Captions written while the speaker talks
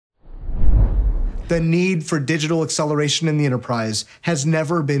The need for digital acceleration in the enterprise has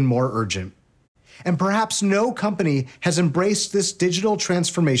never been more urgent. And perhaps no company has embraced this digital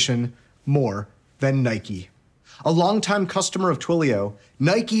transformation more than Nike. A longtime customer of Twilio,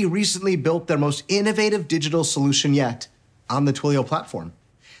 Nike recently built their most innovative digital solution yet on the Twilio platform.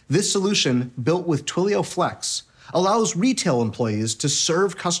 This solution, built with Twilio Flex, allows retail employees to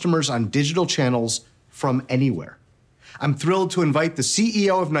serve customers on digital channels from anywhere. I'm thrilled to invite the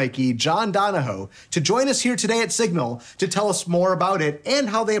CEO of Nike, John Donahoe, to join us here today at Signal to tell us more about it and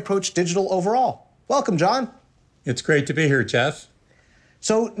how they approach digital overall. Welcome, John. It's great to be here, Jeff.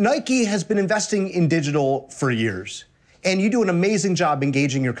 So Nike has been investing in digital for years, and you do an amazing job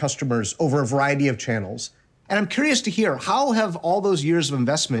engaging your customers over a variety of channels. And I'm curious to hear, how have all those years of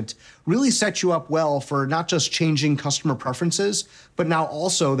investment really set you up well for not just changing customer preferences, but now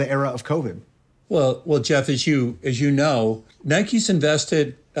also the era of COVID? Well, Jeff, as you know, Nike's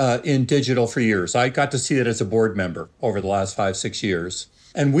invested in digital for years. I got to see it as a board member over the last 5-6 years.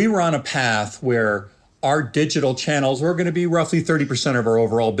 And we were on a path where our digital channels were going to be roughly 30% of our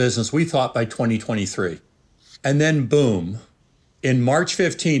overall business, we thought, by 2023. And then boom, in March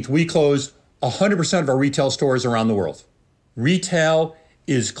 15th, we closed 100% of our retail stores around the world. Retail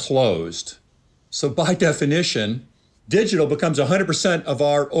is closed. So by definition, digital becomes 100% of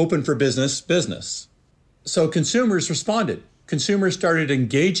our open for business. So consumers responded. Consumers started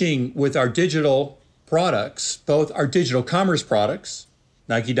engaging with our digital products, both our digital commerce products,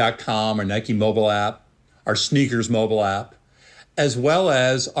 Nike.com, our Nike mobile app, our sneakers mobile app, as well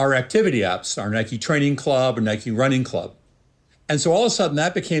as our activity apps, our Nike Training Club or Nike Running Club. And so all of a sudden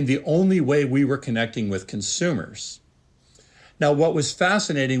that became the only way we were connecting with consumers. Now, what was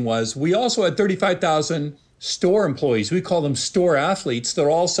fascinating was we also had 35,000 store employees. We call them store athletes that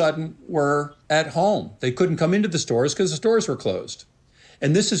all of a sudden were at home. They couldn't come into the stores because the stores were closed.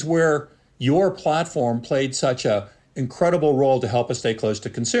 And this is where your platform played such an incredible role to help us stay close to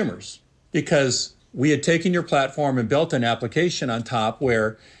consumers, because we had taken your platform and built an application on top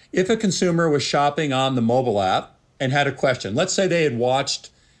where if a consumer was shopping on the mobile app and had a question, let's say they had watched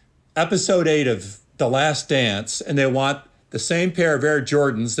episode 8 of The Last Dance and they want the same pair of Air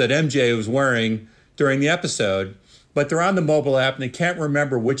Jordans that MJ was wearing during the episode, but they're on the mobile app and they can't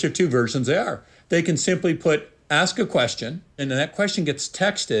remember which of two versions they are. They can simply ask a question, and then that question gets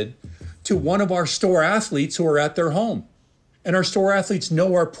texted to one of our store athletes who are at their home. And our store athletes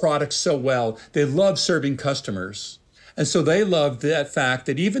know our products so well. They love serving customers. And so they loved that fact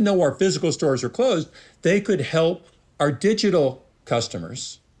that even though our physical stores are closed, they could help our digital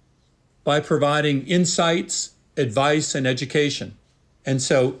customers by providing insights, advice, and education.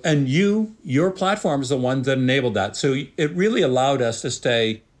 And your platform is the one that enabled that. So it really allowed us to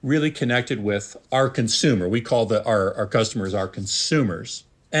stay really connected with our consumer. We call our customers our consumers.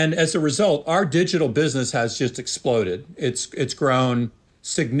 And as a result, our digital business has just exploded. It's grown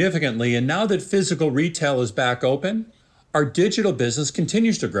significantly. And now that physical retail is back open, our digital business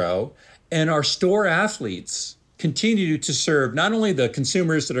continues to grow, and our store athletes continue to serve not only the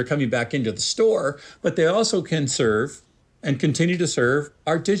consumers that are coming back into the store, but they also can serve and continue to serve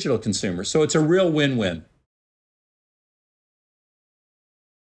our digital consumers. So it's a real win-win.